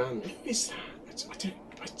saying to Anne, "Who is that?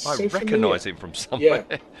 I recognise him from somewhere.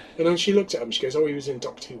 Yeah. And then she looked at him. She goes, "Oh, he was in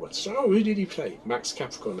Doctor Who once." So, "Oh, who did he play?" Max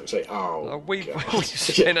Capricorn. It's like, "Oh, We God."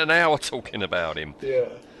 spent an hour talking about him. Yeah.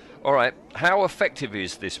 All right, how effective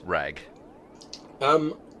is this rag?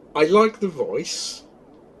 I like the voice.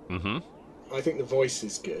 Mm-hmm. I think the voice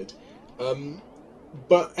is good.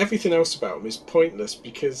 But everything else about him is pointless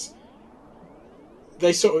because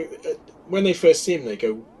they sort of, when they first see him, they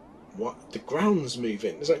go, "What? The ground's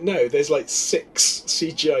moving." It's like, no, there's like 6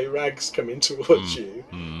 CGI rags coming towards you.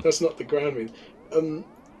 That's not the ground moving.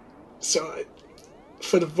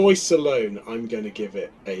 For the voice alone, I'm going to give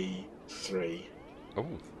it a 3. Oh,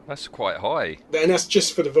 that's quite high. And that's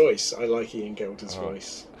just for the voice. I like Ian Gilder's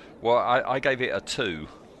voice. Well, I gave it a 2.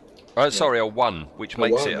 Sorry, a 1, which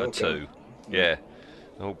makes it a 2. Yeah.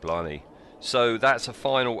 Oh, blimey. So that's a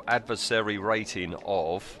final adversary rating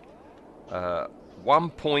of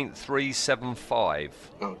 1.375.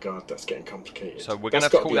 Oh, God, that's getting complicated. So we're going to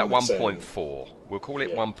have to call that 1.4. We'll call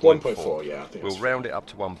it 1.4. 1.4, yeah. I think we'll round it up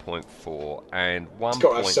to 1.4. And 1. It's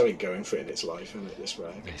got to have something going for it in its life, hasn't it, this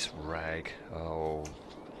rag? This rag. Oh.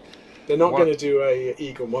 They're not going to do a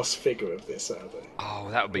Eagle Moss figure of this, are they?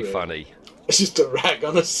 Oh, that would be funny. It's just a rag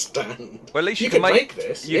on a stand. Well, at least you can can make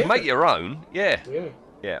this. You can make your own, yeah. Yeah.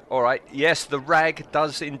 Yeah, all right. Yes, the rag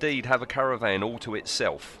does indeed have a caravan all to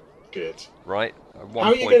itself. Good. Right? How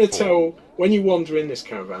are you going to tell, when you wander in this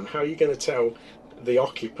caravan, how are you going to tell the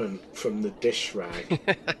occupant from the dish rag?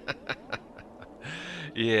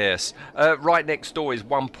 Yes. Right next door is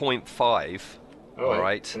 1.5. All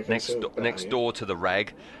right. Okay, Next door to the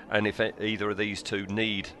rag, and if either of these two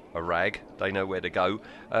need a rag, they know where to go,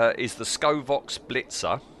 is the Scovox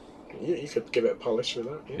Blitzer. Yeah, you could give it a polish with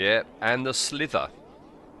that. Yeah, and the Slither.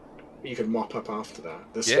 You could mop up after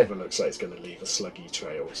that. The Slither looks like it's going to leave a sluggy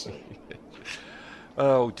trail. So.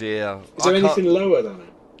 Oh dear. Is there anything lower than it?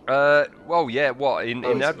 Well, yeah. What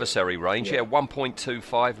in adversary range? Yeah,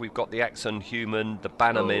 1.25. We've got the Axon Human, the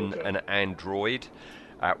Bannerman, and Android.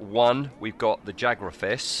 At 1, we've got the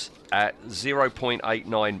Jagrafess. At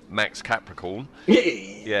 0.89, Max Capricorn.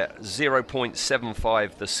 Yeah,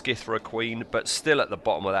 0.75, the Skithra Queen, but still at the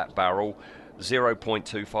bottom of that barrel,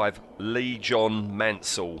 0.25, Lee John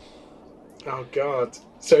Mansell. Oh God!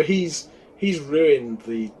 So he's ruined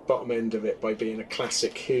the bottom end of it by being a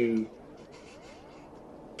classic Who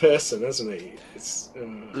person, hasn't he?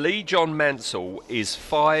 Lee John Mansell is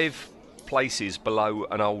 5 places below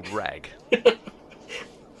an old rag.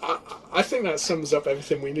 I think that sums up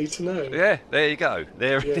everything we need to know. Yeah, there you go.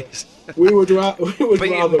 There it is. We would rather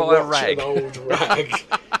by watch an old rag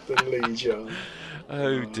than Lee John.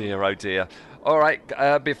 Oh dear, oh dear. All right,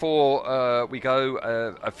 before we go,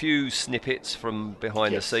 a few snippets from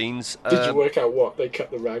behind the scenes. Did you work out what they cut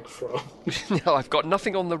the rag from? No, I've got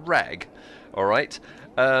nothing on the rag, all right.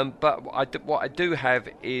 But what I do have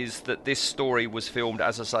is that this story was filmed,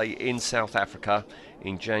 as I say, in South Africa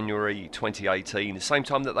in January 2018, the same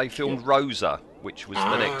time that they filmed Rosa, which was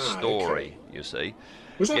the next story, you see.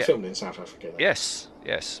 Was that filmed in South Africa then? Yes.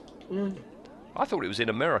 I thought it was in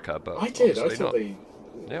America, but I did. I not. thought I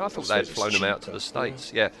thought they had flown them out to the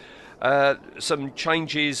States. Yeah. Some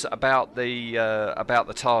changes about the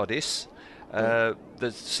TARDIS.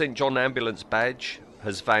 The St John ambulance badge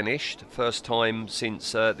has vanished, first time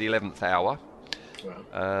since the 11th hour.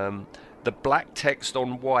 Wow. The black text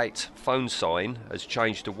on white phone sign has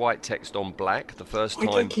changed to white text on black. The first time.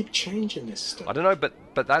 Why do they keep changing this stuff? I don't know, but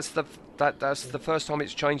that's the first time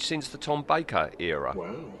it's changed since the Tom Baker era.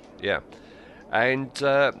 Wow. Yeah. And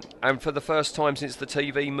for the first time since the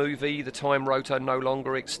TV movie, the time rotor no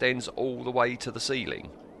longer extends all the way to the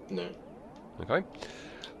ceiling. No. Okay.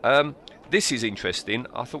 This is interesting.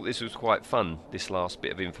 I thought this was quite fun, this last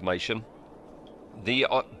bit of information. The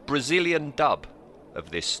Brazilian dub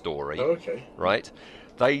of this story. Oh, okay. Right?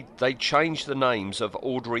 They changed the names of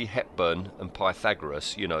Audrey Hepburn and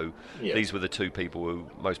Pythagoras. You know, these were the two people who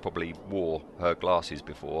most probably wore her glasses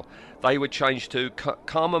before. They were changed to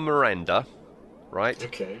Carmen Miranda, right?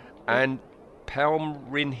 Okay. And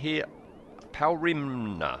Palrimna.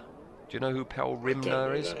 Do you know who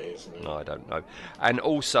Palrimna is? No, I don't know. And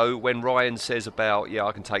also, when Ryan says about,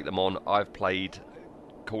 I can take them on, I've played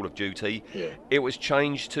Call of Duty, it was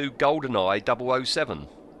changed to GoldenEye 007.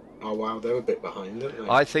 Oh wow, they're a bit behind, aren't they?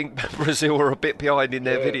 I think Brazil are a bit behind in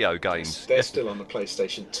their video games. They're still on the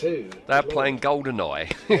PlayStation 2. They're playing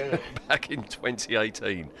GoldenEye back in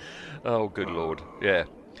 2018. Oh, good Lord. Yeah.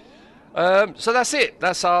 So that's it.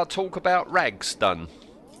 That's our talk about rags done.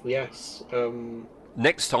 Yes.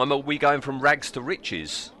 Next time, are we going from rags to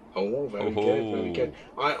riches? Oh, very good, very good.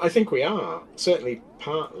 I think we are, certainly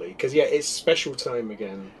partly, because, yeah, it's special time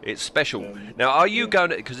again. It's special. Now, are you going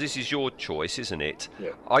to, because this is your choice, isn't it? Yeah.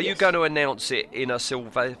 Are you going to announce it in a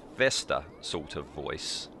Sylvester sort of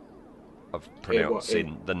voice of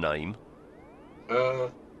pronouncing the name?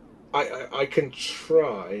 I can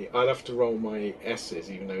try. I'll have to roll my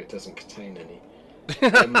S's, even though it doesn't contain any.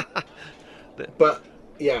 But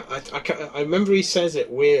yeah, I remember he says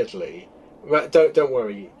it weirdly. But don't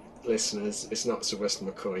worry, listeners. It's not Sylvester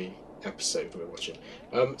McCoy episode we're watching.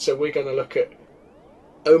 So we're going to look at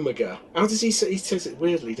Omega. How does he say? He says it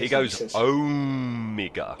weirdly. He goes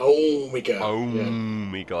Omega. Omega.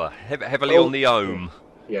 Omega. Heavily on the Om.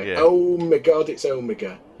 Yeah. Oh my God, it's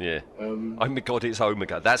Omega. Yeah. Oh my God, it's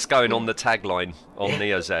Omega. That's going on the tagline on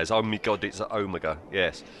Neozaz. Oh my God, it's Omega.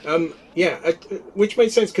 Yes. Which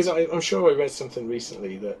made sense because I'm sure I read something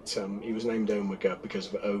recently that he was named Omega because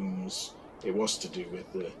of ohms. It was to do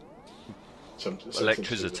with the something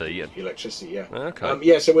electricity. Electricity, yeah.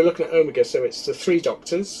 Okay. So we're looking at Omega. So it's the 3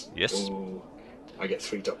 Doctors. Yes. Ooh, I get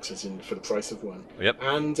 3 Doctors in for the price of 1. Yep.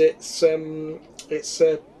 And it's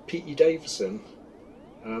P.E. Davison.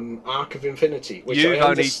 Arc of Infinity, which I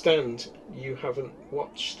understand you haven't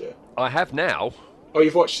watched it. I have now. Oh,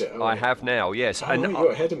 you've watched it? Oh, I have now, yes. Oh,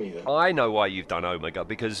 you're ahead of me then. I know why you've done Omega,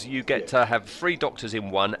 because you get to have 3 Doctors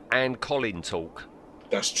in one and Colin talk.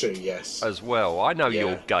 That's true, yes. As well. I know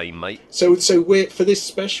your game, mate. So we're for this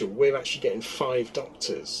special, we're actually getting 5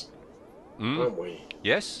 Doctors, aren't we?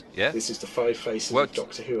 Yes, yeah. This is the 5 faces of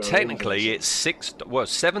Doctor Who. Technically, it's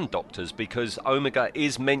 7 Doctors, because Omega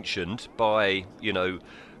is mentioned by,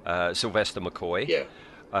 Sylvester McCoy.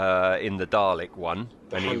 Yeah. In the Dalek one.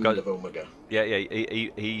 The Hand of Omega. Yeah,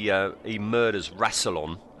 he murders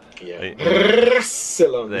Rassilon. Yeah.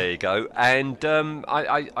 Rassilon. There you go. And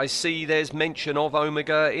I see there's mention of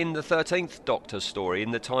Omega in the 13th Doctor story,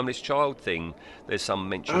 in the Timeless Child thing. There's some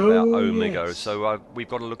mention about Omega, yes. So we've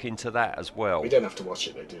got to look into that as well. We don't have to watch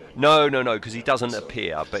it though, do we? No, because he doesn't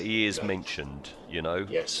appear, but he is mentioned,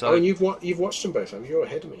 Yes. So, and you've watched them both, have you? You're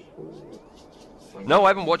ahead of me. Ooh. No, I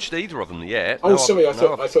haven't watched either of them yet. Oh, sorry, I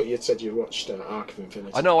thought you had said you watched Arc of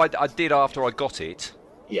Infinity. I know, I did after I got it.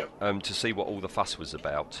 Yeah. To see what all the fuss was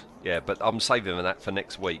about. Yeah, but I'm saving that for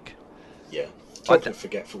next week. Yeah. Talking of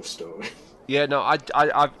forgetful story. Yeah, no, I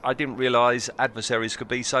didn't realise Adversaries could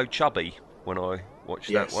be so chubby when I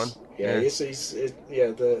watched that one. Yeah, he's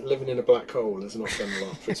the living in a black hole has not done a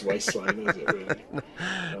lot for his waistline, has it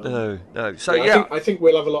really? No. So I think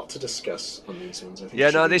we'll have a lot to discuss on these ones. I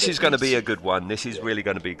think this is going to be a good one. This is really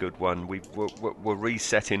going to be a good one. We're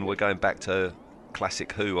resetting. We're going back to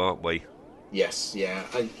classic Who, aren't we? Yes, yeah,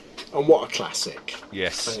 and what a classic!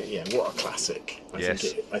 Yes, what a classic!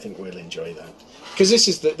 I think we'll enjoy that because this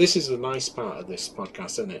is the nice part of this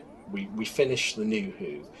podcast, isn't it? We finish the new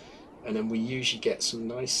Who, and then we usually get some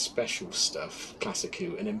nice special stuff, classic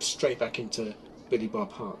Who, and then straight back into Billy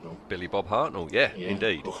Bob Hartnell. Billy Bob Hartnell, yeah.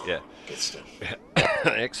 Indeed, good stuff.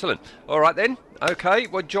 Excellent. All right then. Okay,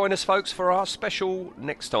 well, join us, folks, for our special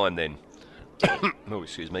next time then. Oh,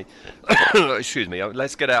 excuse me. Excuse me.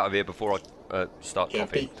 Let's get out of here before I start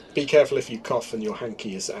coughing. Be careful if you cough and your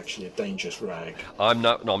hanky is actually a dangerous rag. I'm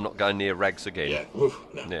not going near rags again. Yeah. Oof,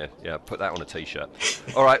 no. Yeah. Put that on a t-shirt.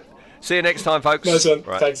 All right. See you next time, folks. Nice one.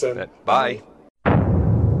 Right. Thanks, then. Bye.